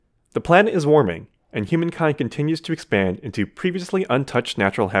The planet is warming, and humankind continues to expand into previously untouched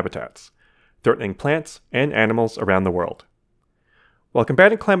natural habitats, threatening plants and animals around the world. While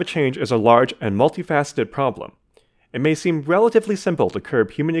combating climate change is a large and multifaceted problem, it may seem relatively simple to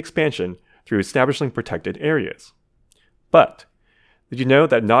curb human expansion through establishing protected areas. But, did you know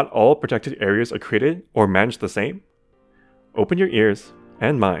that not all protected areas are created or managed the same? Open your ears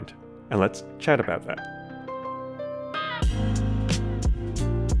and mind, and let's chat about that.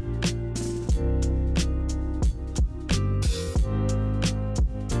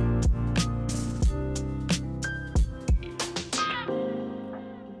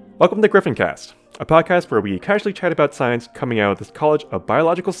 Welcome to GryphonCast, a podcast where we casually chat about science coming out of the College of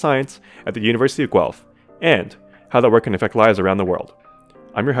Biological Science at the University of Guelph, and how that work can affect lives around the world.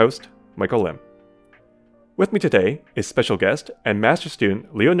 I'm your host, Michael Lim. With me today is special guest and master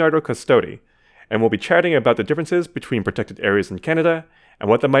student Leonardo Custodi, and we'll be chatting about the differences between protected areas in Canada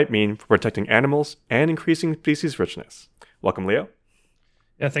and what that might mean for protecting animals and increasing species richness. Welcome, Leo.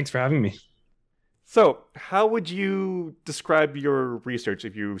 Yeah, thanks for having me. So, how would you describe your research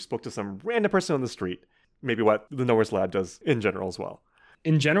if you spoke to some random person on the street? Maybe what the Norris Lab does in general as well.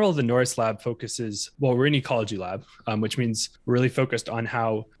 In general, the Norris Lab focuses, we're an ecology lab, which means we're really focused on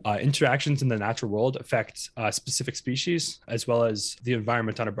how interactions in the natural world affect specific species, as well as the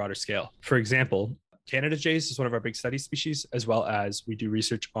environment on a broader scale. For example, Canada jays is one of our big study species, as well as we do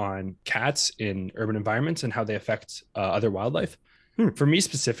research on cats in urban environments and how they affect other wildlife. For me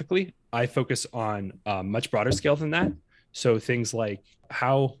specifically, I focus on a much broader scale than that. So things like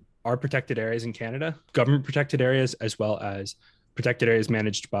how are protected areas in Canada, government protected areas, as well as protected areas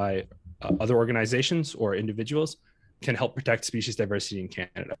managed by other organizations or individuals can help protect species diversity in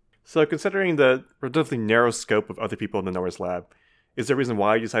Canada. So considering the relatively narrow scope of other people in the Norris Lab, is there a reason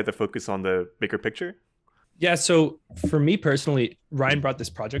why you decided to focus on the bigger picture? Yeah, so for me personally, Ryan brought this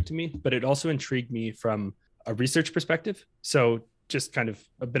project to me, but it also intrigued me from a research perspective. So just kind of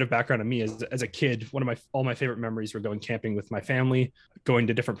a bit of background on me as a kid, all my favorite memories were going camping with my family, going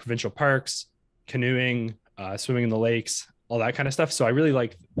to different provincial parks, canoeing, swimming in the lakes, all that kind of stuff. So I really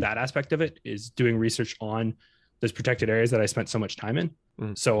like that aspect of it, is doing research on those protected areas that I spent so much time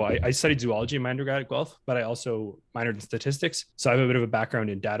in. So I studied zoology in my undergrad at Guelph, but I also minored in statistics. So I have a bit of a background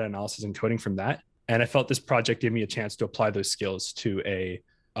in data analysis and coding from that. And I felt this project gave me a chance to apply those skills to a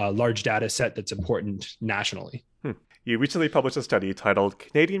large data set that's important nationally. You recently published a study titled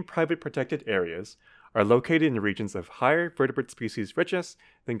Canadian Private Protected Areas are located in regions of higher vertebrate species richness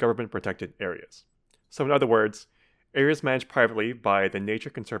than government protected areas. So in other words, areas managed privately by the Nature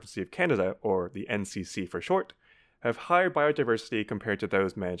Conservancy of Canada, or the NCC for short, have higher biodiversity compared to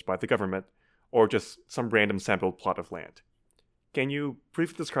those managed by the government, or just some random sampled plot of land. Can you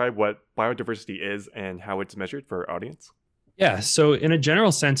briefly describe what biodiversity is and how it's measured for our audience? Yeah, so in a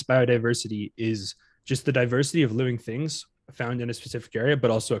general sense, biodiversity is just the diversity of living things found in a specific area,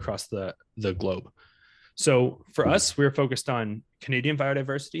 but also across the globe. So for us, we're focused on Canadian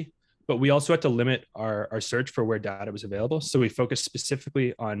biodiversity, but we also had to limit our search for where data was available. So we focused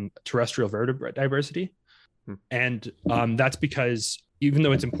specifically on terrestrial vertebrate diversity. And that's because even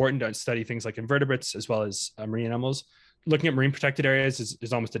though it's important to study things like invertebrates as well as marine animals, looking at marine protected areas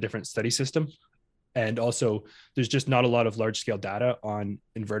is almost a different study system. And also, there's just not a lot of large-scale data on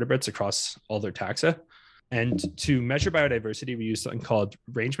invertebrates across all their taxa. And to measure biodiversity, we use something called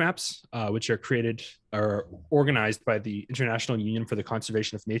range maps, which are created or organized by the International Union for the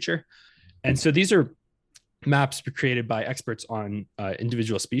Conservation of Nature. And so these are maps created by experts on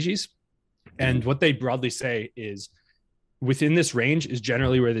individual species. And what they broadly say is within this range is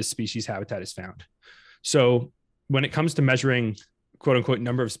generally where this species habitat is found. So when it comes to measuring, quote unquote,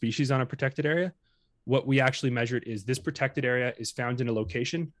 number of species on a protected area, what we actually measured is this protected area is found in a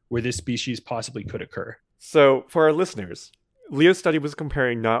location where this species possibly could occur. So, for our listeners, Leo's study was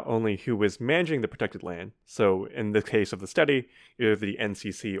comparing not only who was managing the protected land, so in the case of the study, either the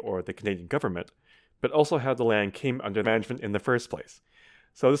NCC or the Canadian government, but also how the land came under management in the first place.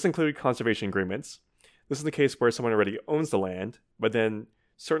 So this included conservation agreements. This is the case where someone already owns the land, but then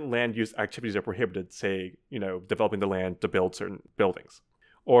certain land use activities are prohibited, say, developing the land to build certain buildings,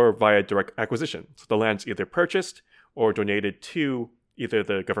 or via direct acquisition. So the land's either purchased or donated to either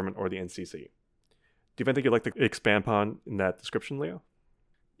the government or the NCC. Do you have anything you'd like to expand upon in that description, Leo?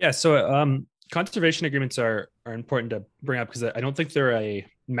 Yeah, so conservation agreements are important to bring up because I don't think they're a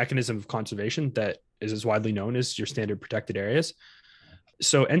mechanism of conservation that is as widely known as your standard protected areas.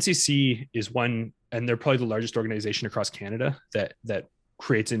 So NCC is one, and they're probably the largest organization across Canada that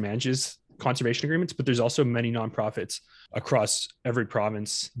creates and manages conservation agreements, but there's also many nonprofits across every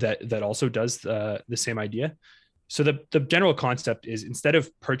province that also does the same idea. So the general concept is instead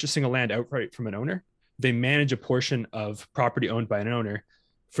of purchasing a land outright from an owner, they manage a portion of property owned by an owner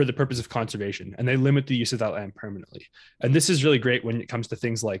for the purpose of conservation, and they limit the use of that land permanently. And this is really great when it comes to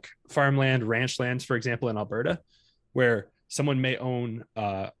things like farmland, ranch lands, for example, in Alberta, where someone may own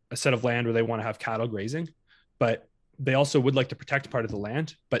a set of land where they want to have cattle grazing, but they also would like to protect part of the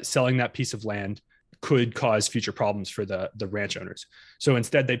land, but selling that piece of land could cause future problems for the ranch owners. So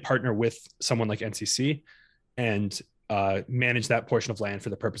instead, they partner with someone like NCC and manage that portion of land for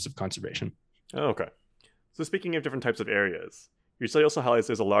the purpose of conservation. Oh, okay. So speaking of different types of areas, your study also highlights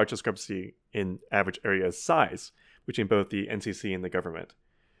there's a large discrepancy in average area size between both the NCC and the government.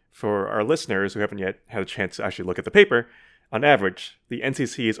 For our listeners who haven't yet had a chance to actually look at the paper, on average, the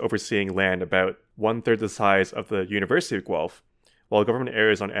NCC is overseeing land about 1/3 the size of the University of Guelph, while government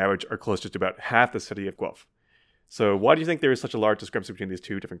areas on average are closer to about half the city of Guelph. So why do you think there is such a large discrepancy between these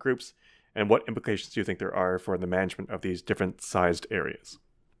two different groups, and what implications do you think there are for the management of these different sized areas?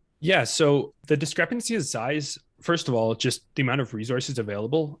 Yeah, so the discrepancy in size, first of all, just the amount of resources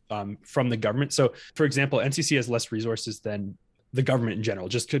available from the government. So, for example, NCC has less resources than the government in general,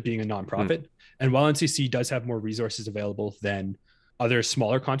 just being a nonprofit. And while NCC does have more resources available than other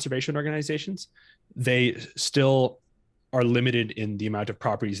smaller conservation organizations, they still are limited in the amount of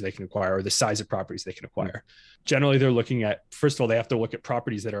properties they can acquire or the size of properties they can acquire. Generally, they're looking at, first of all, they have to look at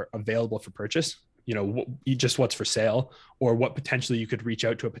properties that are available for purchase, just what's for sale, or what potentially you could reach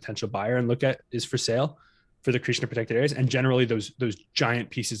out to a potential buyer and look at is for sale for the creation of protected areas. And generally, those giant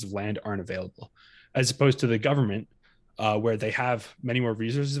pieces of land aren't available, as opposed to the government, where they have many more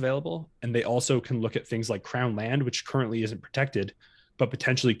resources available. And they also can look at things like crown land, which currently isn't protected, but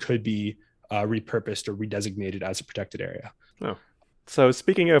potentially could be repurposed or redesignated as a protected area. Oh. So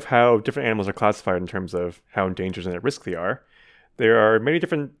speaking of how different animals are classified in terms of how endangered and at risk they are, there are many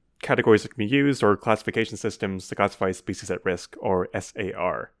different categories that can be used or classification systems to classify species at risk, or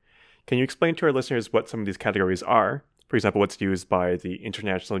SAR. Can you explain to our listeners what some of these categories are? For example, what's used by the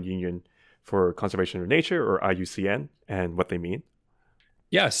International Union for Conservation of Nature, or IUCN, and what they mean?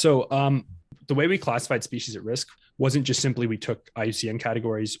 Yeah, so the way we classified species at risk wasn't just simply we took IUCN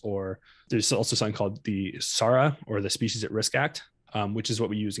categories, or there's also something called the SARA, or the Species at Risk Act, which is what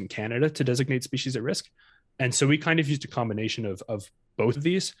we use in Canada to designate species at risk. And so we kind of used a combination of both of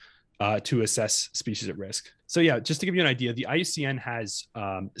these to assess species at risk. So yeah, just to give you an idea, the IUCN has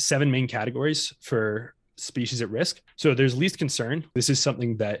 7 main categories for species at risk. So there's least concern. This is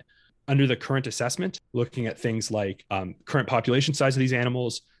something that under the current assessment, looking at things like current population size of these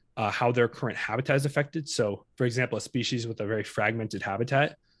animals, how their current habitat is affected. So for example, a species with a very fragmented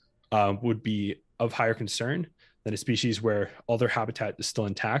habitat would be of higher concern than a species where all their habitat is still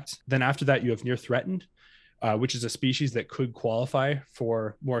intact. Then after that, you have near threatened, which is a species that could qualify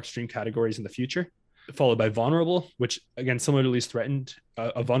for more extreme categories in the future, followed by vulnerable, which again, similar to least threatened,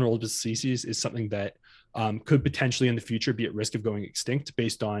 a vulnerable species is something that could potentially in the future be at risk of going extinct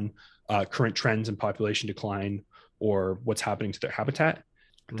based on current trends in population decline or what's happening to their habitat.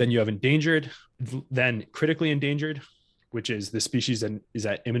 Mm-hmm. Then you have endangered, then critically endangered, which is the species that is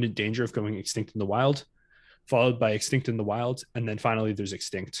at imminent danger of going extinct in the wild, followed by extinct in the wild. And then finally, there's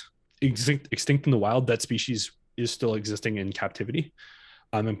extinct in the wild. That species is still existing in captivity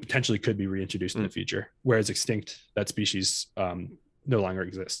and potentially could be reintroduced in the future. Whereas extinct, that species no longer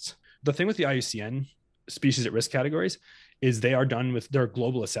exists. The thing with the IUCN species at risk categories is they are done with their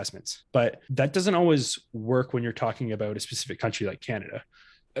global assessments, but that doesn't always work when you're talking about a specific country like Canada.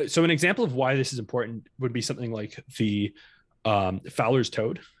 So an example of why this is important would be something like the Fowler's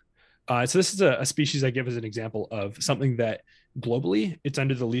toad. So this is a species I give as an example of something that globally it's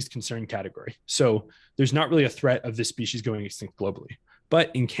under the least concern category. So there's not really a threat of this species going extinct globally.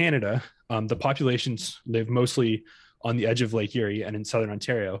 But in Canada, the populations live mostly on the edge of Lake Erie and in southern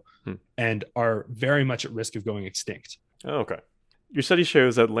Ontario and are very much at risk of going extinct. Oh, okay. Your study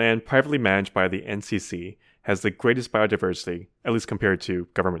shows that land privately managed by the NCC has the greatest biodiversity, at least compared to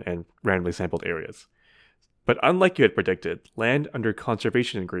government and randomly sampled areas. But unlike you had predicted, land under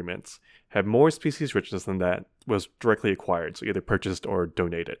conservation agreements have more species richness than that was directly acquired, so either purchased or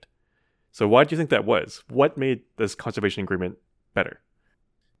donated. So why do you think that was? What made this conservation agreement better?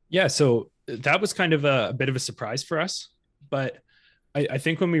 Yeah, so that was kind of a bit of a surprise for us. But I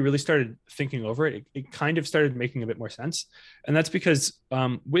think when we really started thinking over it, it kind of started making a bit more sense. And that's because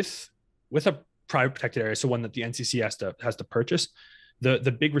with a private protected area, so one that the NCC has to purchase,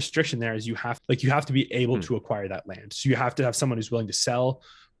 the big restriction there is you have to be able to acquire that land. So you have to have someone who's willing to sell,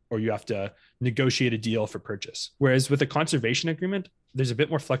 or you have to negotiate a deal for purchase. Whereas with a conservation agreement, there's a bit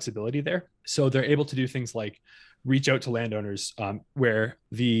more flexibility there. So they're able to do things like reach out to landowners where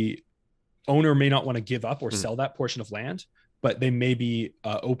the owner may not want to give up or sell that portion of land, but they may be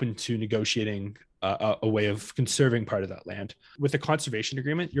open to negotiating a way of conserving part of that land. With a conservation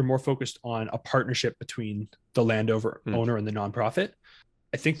agreement, you're more focused on a partnership between the landowner owner and the nonprofit.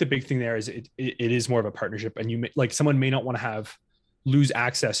 I think the big thing there is it is more of a partnership, and you may, like, someone may not want to lose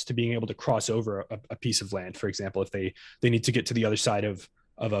access to being able to cross over a piece of land, for example, if they need to get to the other side of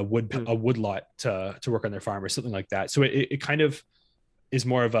a wood lot to work on their farm or something like that. So it kind of is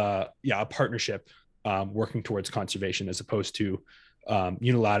more of a partnership working towards conservation, as opposed to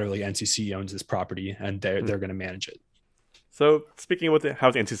unilaterally NCC owns this property and they're going to manage it. So speaking of how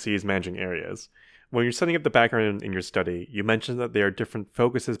the NCC is managing areas, when you're setting up the background in your study, you mentioned that there are different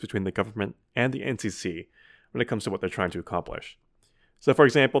focuses between the government and the NCC when it comes to what they're trying to accomplish. So for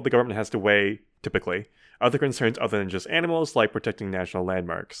example, the government has to weigh, typically, other concerns other than just animals, like protecting national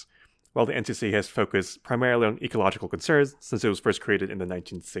landmarks, while the NCC has focused primarily on ecological concerns since it was first created in the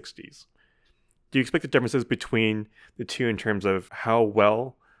 1960s. Do you expect the differences between the two in terms of how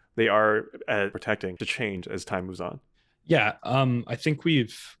well they are at protecting to change as time moves on? Yeah, I think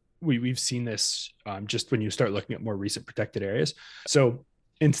we've seen this just when you start looking at more recent protected areas. So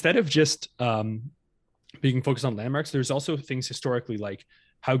instead of just being focused on landmarks, there's also things historically like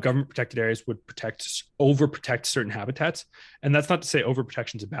how government protected areas would overprotect certain habitats. And that's not to say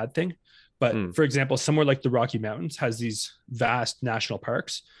overprotection is a bad thing, but for example, somewhere like the Rocky Mountains has these vast national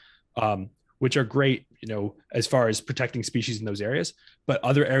parks, which are great, as far as protecting species in those areas, but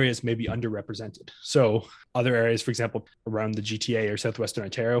other areas may be underrepresented. So other areas, for example, around the GTA or Southwestern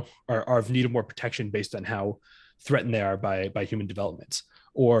Ontario are of need of more protection based on how threatened they are by human developments.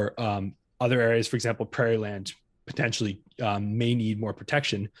 Or other areas, for example, prairie land, potentially may need more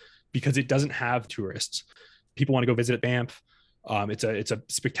protection because it doesn't have tourists. People want to go visit Banff. It's a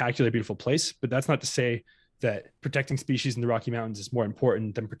spectacular, beautiful place, but that's not to say that protecting species in the Rocky Mountains is more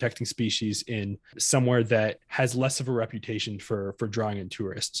important than protecting species in somewhere that has less of a reputation for drawing in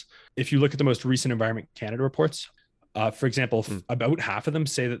tourists. If you look at the most recent Environment Canada reports, for example, about half of them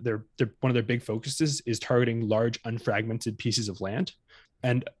say that they're one of their big focuses is targeting large unfragmented pieces of land.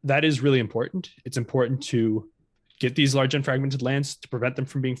 And that is really important. It's important to get these large unfragmented lands to prevent them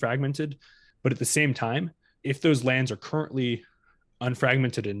from being fragmented. But at the same time, if those lands are currently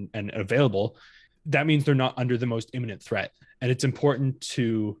unfragmented and available, that means they're not under the most imminent threat. And it's important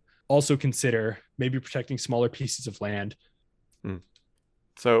to also consider maybe protecting smaller pieces of land.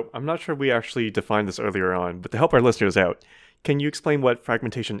 So I'm not sure we actually defined this earlier on, but to help our listeners out, can you explain what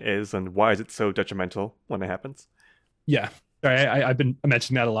fragmentation is and why is it so detrimental when it happens? Yeah. I've been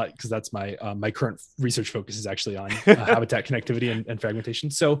mentioning that a lot because that's my current research focus is actually on habitat connectivity and fragmentation.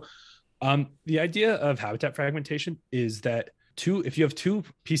 So the idea of habitat fragmentation is that if you have two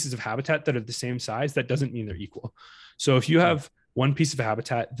pieces of habitat that are the same size, that doesn't mean they're equal. So if you have one piece of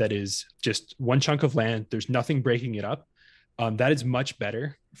habitat that is just one chunk of land, there's nothing breaking it up, that is much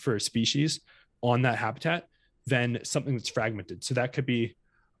better for a species on that habitat than something that's fragmented. So that could be,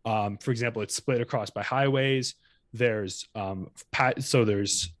 for example, it's split across by highways. There's woodlots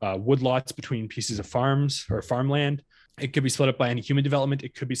between pieces of farms or farmland. It could be split up by any human development.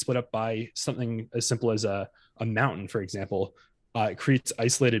 It could be split up by something as simple as a mountain, for example. It creates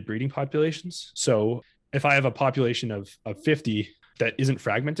isolated breeding populations. So if I have a population of 50 that isn't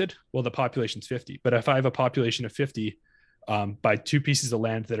fragmented, well, the population's 50. But if I have a population of 50 by two pieces of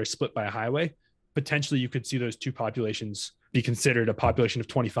land that are split by a highway, potentially you could see those two populations be considered a population of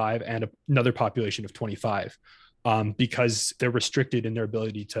 25 and another population of 25 because they're restricted in their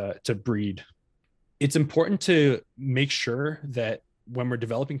ability to breed. It's important to make sure that when we're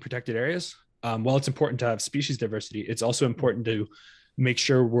developing protected areas, while it's important to have species diversity, it's also important to make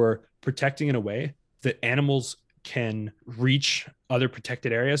sure we're protecting in a way that animals can reach other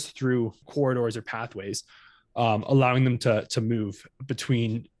protected areas through corridors or pathways, allowing them to move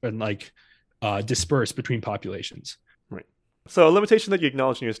between and disperse between populations. Right. So a limitation that you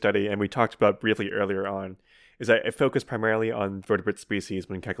acknowledged in your study, and we talked about briefly earlier on, is that it focused primarily on vertebrate species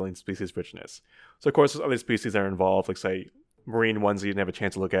when calculating species richness. So of course, there's other species that are involved, like say marine ones that you didn't have a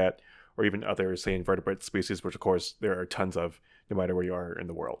chance to look at, or even other, say, invertebrate species, which of course there are tons of, no matter where you are in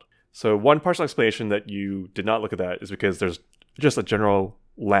the world. So one partial explanation that you did not look at that is because there's just a general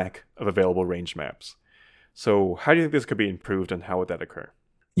lack of available range maps. So how do you think this could be improved, and how would that occur?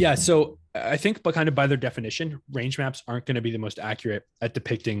 Yeah, so I think by their definition, range maps aren't going to be the most accurate at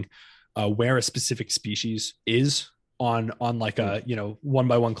depicting where a specific species is on like a 1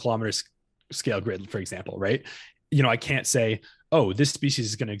 by 1 kilometer scale grid, for example, right? I can't say, oh, this species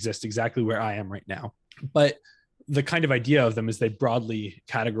is going to exist exactly where I am right now. But the kind of idea of them is they broadly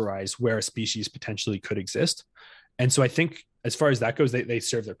categorize where a species potentially could exist. And so I think as far as that goes, they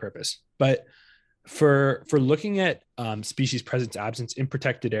serve their purpose. But for looking at species presence absence in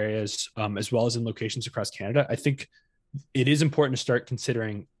protected areas, as well as in locations across Canada, I think it is important to start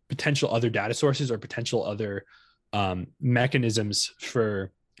considering potential other data sources or potential other mechanisms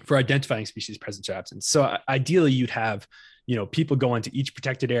for identifying species presence or absence. So ideally, you'd have people go into each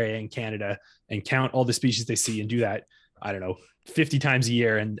protected area in Canada and count all the species they see and do that, I don't know, 50 times a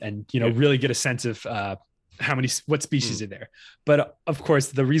year and really get a sense of what species are there. But of course,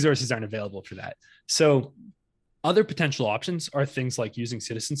 the resources aren't available for that. So other potential options are things like using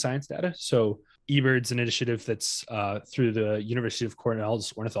citizen science data. So eBird's an initiative that's through the University of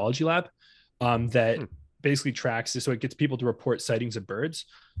Cornell's Ornithology Lab that basically tracks this. So it gets people to report sightings of birds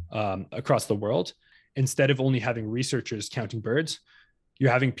across the world. Instead of only having researchers counting birds, you're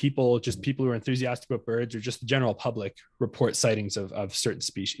having people who are enthusiastic about birds or just the general public report sightings of certain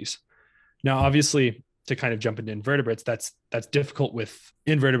species. Now, obviously, to kind of jump into invertebrates, that's difficult with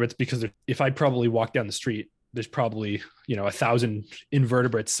invertebrates because if I probably walk down the street, there's probably 1,000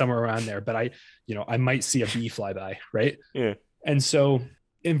 invertebrates somewhere around there, but I might see a bee fly by, right? Yeah. And so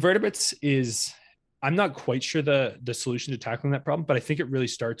invertebrates I'm not quite sure the solution to tackling that problem, but I think it really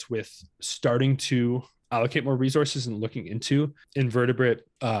starts with starting to allocate more resources and looking into invertebrate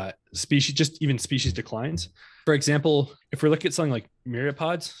species, just even species declines. For example, if we're looking at something like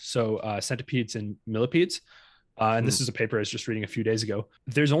myriapods, so centipedes and millipedes, and this is a paper I was just reading a few days ago,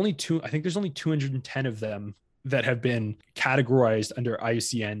 there's only 210 of them that have been categorized under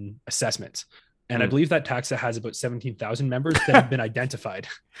IUCN assessments. And I believe that taxa has about 17,000 members that have been identified.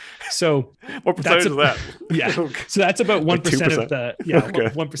 So what percentage is that? Yeah. So that's about 1% of the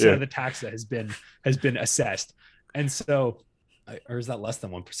 1% of the taxa has been assessed. And so, or is that less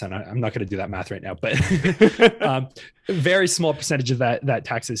than 1%? I'm not going to do that math right now, but a very small percentage of that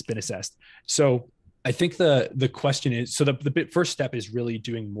taxa has been assessed. So I think the question is, so the first step is really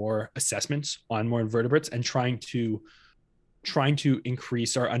doing more assessments on more invertebrates and trying to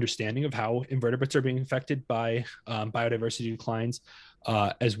increase our understanding of how invertebrates are being affected by biodiversity declines,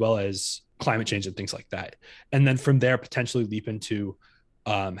 as well as climate change and things like that. And then from there, potentially leap into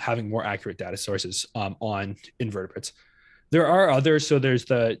having more accurate data sources on invertebrates. There are others. So there's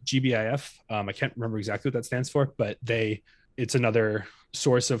the GBIF. I can't remember exactly what that stands for, but it's another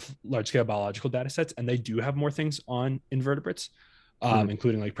source of large-scale biological data sets, and they do have more things on invertebrates,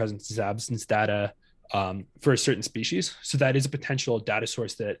 including like presence absence data, for a certain species. So that is a potential data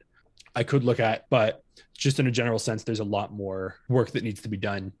source that I could look at, but just in a general sense, there's a lot more work that needs to be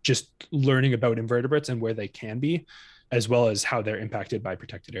done, just learning about invertebrates and where they can be, as well as how they're impacted by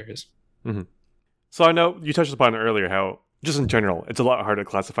protected areas. Mm-hmm. So I know you touched upon earlier how, just in general, it's a lot harder to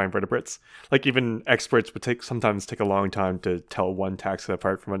classify invertebrates. Like even experts would sometimes take a long time to tell one taxa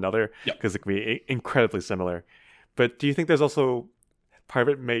apart from another, because it can be incredibly similar. But do you think there's also part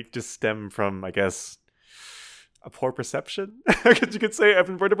of it may just stem from, I guess, a poor perception, I guess you could say, of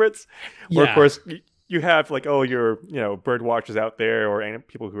invertebrates? Or of course you have like, your bird watchers out there or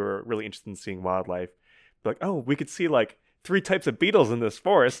people who are really interested in seeing wildlife, like, we could see like 3 types of beetles in this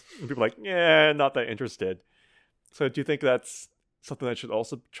forest, and people are like, yeah, not that interested. So do you think that's something that should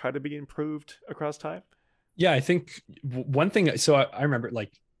also try to be improved across time? Yeah, I think one thing, so I remember,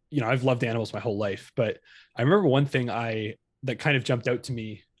 like, I've loved animals my whole life, but I remember one thing that kind of jumped out to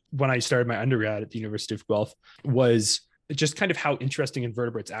me when I started my undergrad at the University of Guelph was just kind of how interesting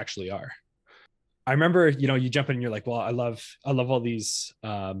invertebrates actually are. I remember, you jump in and you're like, well, I love all these,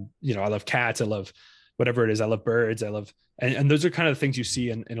 I love cats. I love whatever it is. I love birds. And those are kind of the things you see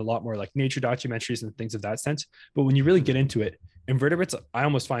in a lot more like nature documentaries and things of that sense. But when you really get into it, invertebrates, I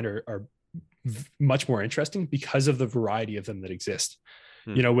almost find are much more interesting because of the variety of them that exist.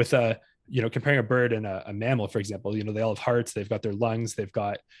 With comparing a bird and a mammal, for example, they all have hearts, they've got their lungs,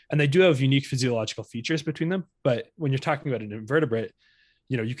 and they do have unique physiological features between them. But when you're talking about an invertebrate,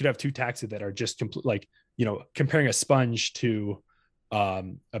 you could have 2 taxa that are just comparing a sponge to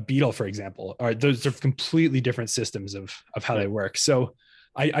a beetle, for example, those are completely different systems of how they work. So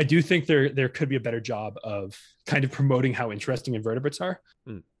I do think there could be a better job of kind of promoting how interesting invertebrates are,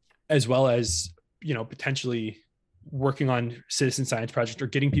 as well as, potentially working on citizen science projects or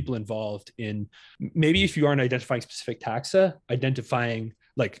getting people involved in, maybe if you aren't identifying specific taxa, identifying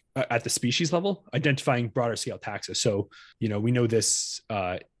like at the species level, identifying broader scale taxa. So, we know this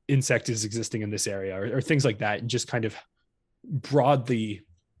insect is existing in this area or things like that, and just kind of broadly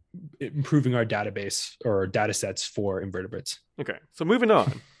improving our database or data sets for invertebrates. Okay. So moving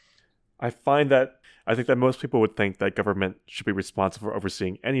on, I think that most people would think that government should be responsible for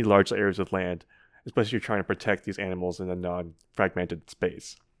overseeing any large areas of land, especially if you're trying to protect these animals in a non-fragmented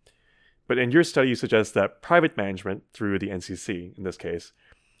space. But in your study, you suggest that private management, through the NCC in this case,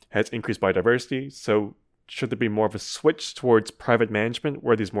 has increased biodiversity. So should there be more of a switch towards private management,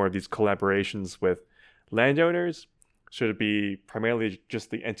 where there's more of these collaborations with landowners? Should it be primarily just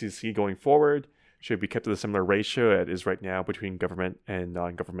the NCC going forward? Should it be kept at a similar ratio it is right now between government and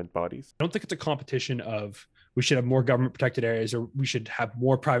non-government bodies? I don't think it's a competition of we should have more government protected areas or we should have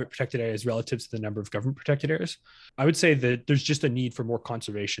more private protected areas relative to the number of government protected areas. I would say that there's just a need for more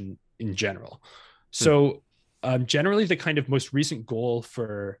conservation in general. So generally, the kind of most recent goal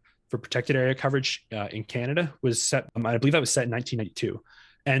for protected area coverage in Canada was set, I believe that was set in 1992.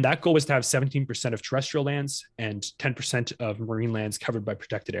 And that goal was to have 17% of terrestrial lands and 10% of marine lands covered by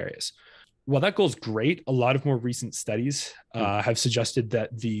protected areas. While that goal is great, a lot of more recent studies have suggested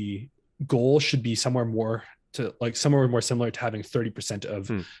that the goal should be somewhere more similar to having 30%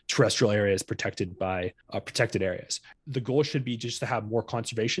 of terrestrial areas protected by protected areas. The goal should be just to have more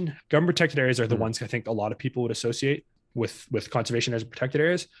conservation. Government protected areas are the ones I think a lot of people would associate with conservation as protected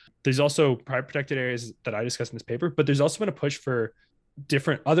areas. There's also private protected areas that I discussed in this paper, but there's also been a push for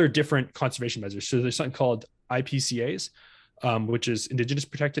different conservation measures. So there's something called IPCAs, which is Indigenous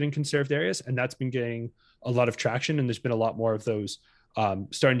Protected and Conserved Areas, and that's been getting a lot of traction. And there's been a lot more of those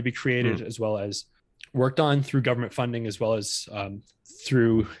starting to be created, as well as worked on through government funding, as well as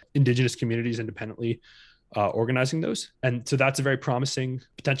through Indigenous communities independently organizing those. And so that's a very promising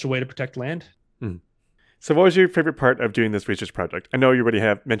potential way to protect land. So what was your favorite part of doing this research project? I know you already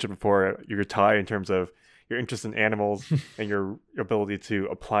have mentioned before your tie in terms of your interest in animals and your ability to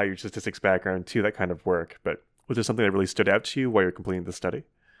apply your statistics background to that kind of work. But was there something that really stood out to you while you're completing the study?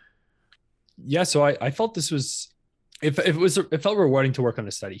 Yeah, so I felt this was, it felt rewarding to work on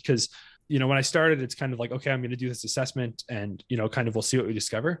this study because, when I started, it's kind of like, okay, I'm going to do this assessment and, kind of we'll see what we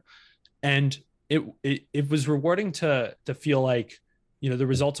discover. And it was rewarding to feel like, the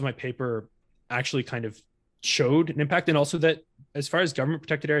results of my paper actually kind of showed an impact. And also that as far as government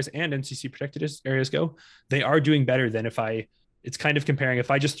protected areas and NCC protected areas go, they are doing better than it's kind of comparing,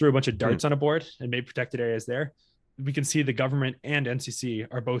 if I just threw a bunch of darts on a board and made protected areas there, we can see the government and NCC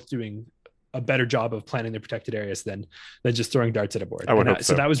are both doing a better job of planning their protected areas than just throwing darts at a board. I would hope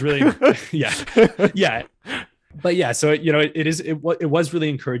so. So that was really, yeah. But yeah, so it was really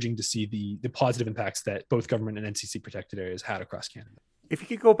encouraging to see the positive impacts that both government and NCC protected areas had across Canada. If you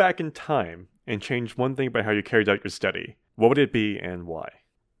could go back in time and change one thing about how you carried out your study, what would it be and why?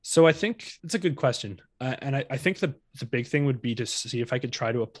 So I think it's a good question. And I think the big thing would be to see if I could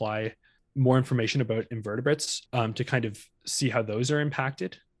try to apply more information about invertebrates to kind of see how those are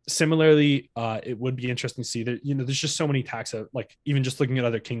impacted. Similarly, it would be interesting to see that, there's just so many taxa, like even just looking at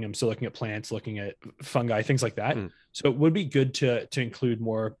other kingdoms, so looking at plants, looking at fungi, things like that. So it would be good to include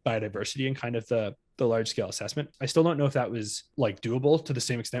more biodiversity in kind of the large scale assessment. I still don't know if that was like doable to the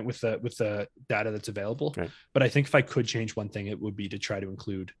same extent with the data that's available. Right. But I think if I could change one thing, it would be to try to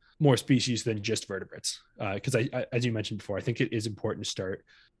include more species than just vertebrates. Because I, as you mentioned before, I think it is important to start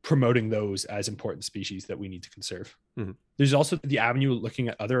promoting those as important species that we need to conserve. There's also the avenue looking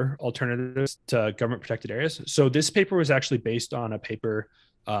at other alternatives to government protected areas. So this paper was actually based on a paper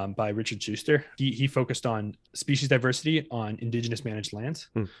by Richard Schuster. He focused on species diversity on Indigenous managed lands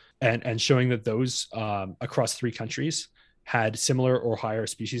and showing that those across 3 countries had similar or higher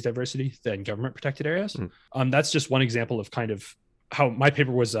species diversity than government protected areas. That's just one example of kind of how my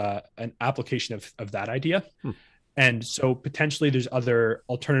paper was an application of that idea. And so potentially there's other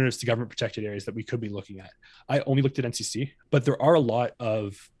alternatives to government protected areas that we could be looking at. I only looked at NCC, but there are a lot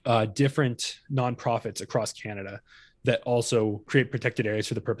of different nonprofits across Canada that also create protected areas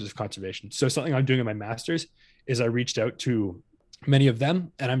for the purpose of conservation. So something I'm doing in my master's is I reached out to many of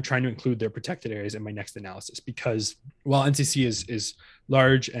them and I'm trying to include their protected areas in my next analysis, because while NCC is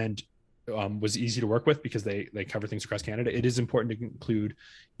large and was easy to work with because they cover things across Canada, it is important to include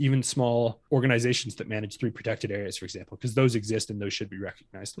even small organizations that manage 3 protected areas, for example, because those exist and those should be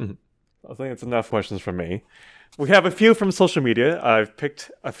recognized. I think that's enough questions from me. We have a few from social media. I've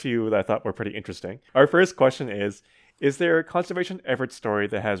picked a few that I thought were pretty interesting. Our first question is there a conservation effort story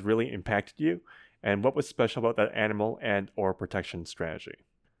that has really impacted you? And what was special about that animal and or protection strategy?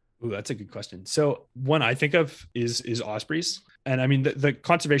 Ooh, that's a good question. So one I think of is ospreys. And I mean, the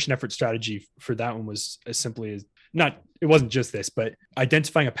conservation effort strategy for that one was as simply as it wasn't just this, but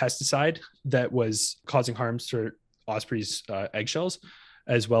identifying a pesticide that was causing harms to ospreys' eggshells,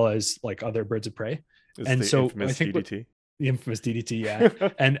 as well as like other birds of prey. And so I think DDT. The infamous DDT, yeah.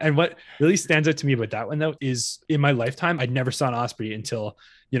 and what really stands out to me about that one, though, is in my lifetime, I'd never saw an osprey until,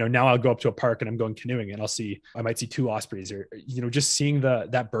 now I'll go up to a park and I'm going canoeing and I might see 2 ospreys, or, just seeing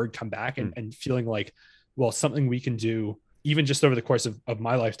that bird come back and feeling like, well, something we can do even just over the course of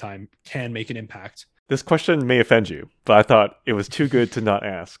my lifetime, can make an impact. This question may offend you, but I thought it was too good to not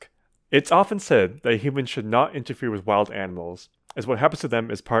ask. It's often said that humans should not interfere with wild animals, as what happens to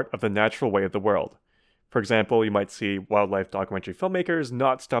them is part of the natural way of the world. For example, you might see wildlife documentary filmmakers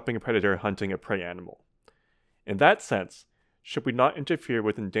not stopping a predator hunting a prey animal. In that sense, should we not interfere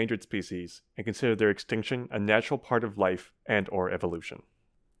with endangered species and consider their extinction a natural part of life and or evolution?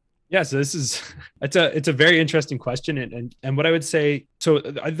 Yeah, so it's a very interesting question, and what I would say, so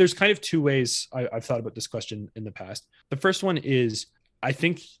there's kind of two ways I've thought about this question in the past. The first one is, I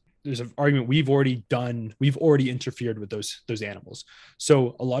think there's an argument we've already interfered with those animals.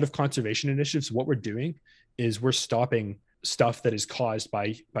 So a lot of conservation initiatives, what we're doing is we're stopping stuff that is caused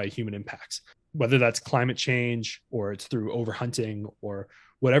by human impacts, whether that's climate change or it's through overhunting or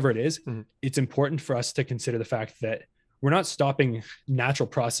whatever it is. Mm-hmm. It's important for us to consider the fact that we're not stopping natural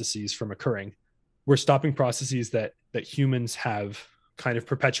processes from occurring. We're stopping processes that humans have kind of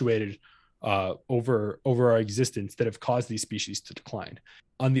perpetuated over our existence that have caused these species to decline.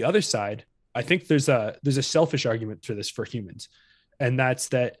 On the other side, I think there's a selfish argument for this for humans, and that's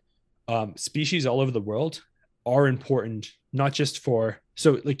that species all over the world are important, not just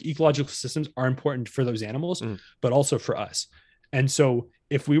like ecological systems are important for those animals, but also for us. And so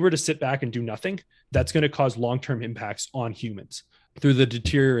if we were to sit back and do nothing, that's going to cause long-term impacts on humans through the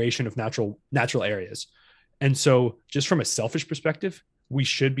deterioration of natural areas. And so just from a selfish perspective, we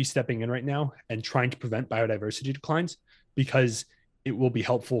should be stepping in right now and trying to prevent biodiversity declines because it will be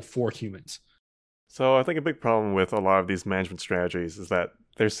helpful for humans. So I think a big problem with a lot of these management strategies is that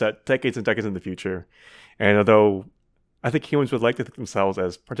they're set decades and decades in the future. And although I think humans would like to think themselves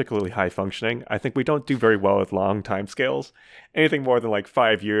as particularly high functioning, I think we don't do very well with long time scales. Anything more than like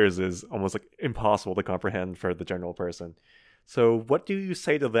 5 years is almost like impossible to comprehend for the general person. So what do you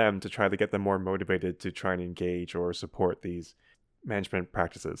say to them to try to get them more motivated to try and engage or support these management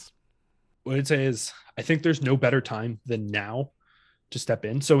practices? What I'd say is, I think there's no better time than now to step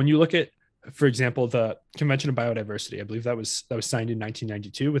in. So when you look at, for example, the Convention on Biodiversity, I believe that was signed in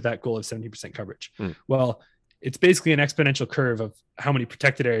 1992 with that goal of 70% coverage. Well, it's basically an exponential curve of how many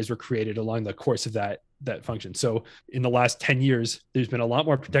protected areas were created along the course of that function. So in the last 10 years, there's been a lot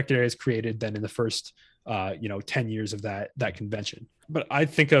more protected areas created than in the first 10 years of that convention. But I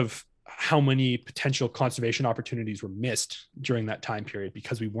think of how many potential conservation opportunities were missed during that time period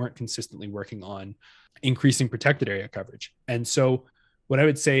because we weren't consistently working on increasing protected area coverage. And so what I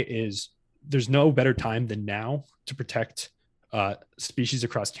would say is there's no better time than now to protect species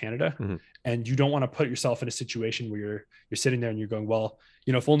across Canada. Mm-hmm. And you don't want to put yourself in a situation where you're sitting there and you're going, well,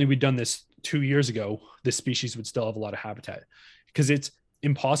 if only we'd done this 2 years ago, this species would still have a lot of habitat, because it's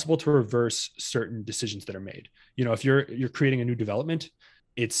impossible to reverse certain decisions that are made. If you're creating a new development,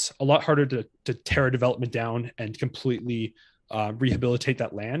 it's a lot harder to tear a development down and completely rehabilitate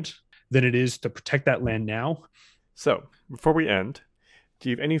that land than it is to protect that land now. So before we end, do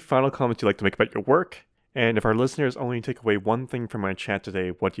you have any final comments you'd like to make about your work? And if our listeners only take away one thing from our chat today,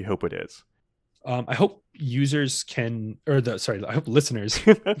 what do you hope it is? I hope users can, I hope listeners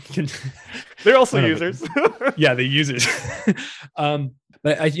can. They're also users. Yeah, the users.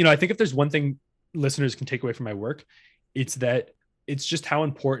 But I think if there's one thing listeners can take away from my work, it's that it's just how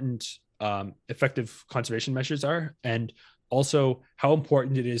important effective conservation measures are, and also how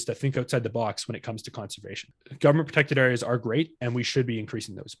important it is to think outside the box when it comes to conservation. Government protected areas are great, and we should be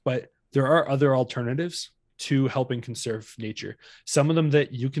increasing those, but there are other alternatives to helping conserve nature. Some of them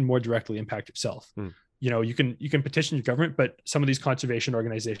that you can more directly impact yourself. You can petition your government, but some of these conservation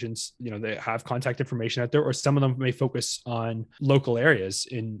organizations, they have contact information out there, or some of them may focus on local areas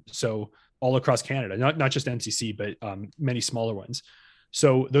so all across Canada, not just NCC, but many smaller ones.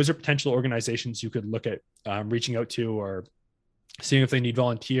 So those are potential organizations you could look at reaching out to, or seeing if they need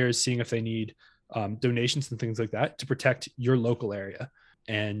volunteers, seeing if they need donations and things like that to protect your local area.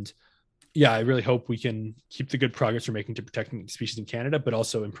 And yeah, I really hope we can keep the good progress we're making to protecting species in Canada, but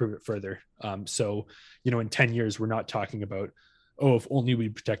also improve it further. So, in 10 years, we're not talking about, if only we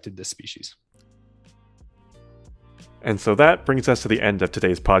protected this species. And so that brings us to the end of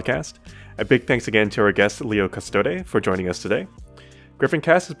today's podcast. A big thanks again to our guest, Leo Custode, for joining us today. Griffin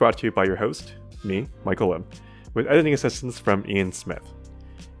Cast is brought to you by your host, me, Michael Lim, with editing assistance from Ian Smith.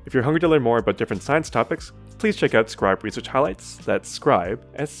 If you're hungry to learn more about different science topics, please check out Scribe Research Highlights. That's Scribe,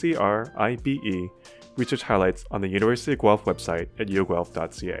 SCRIBE, Research Highlights on the University of Guelph website at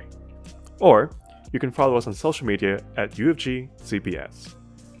uguelph.ca. Or you can follow us on social media at UofGCBS.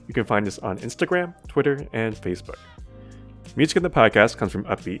 You can find us on Instagram, Twitter, and Facebook. Music in the podcast comes from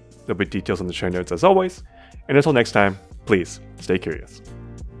Upbeat. There'll be details in the show notes as always. And until next time, please stay curious.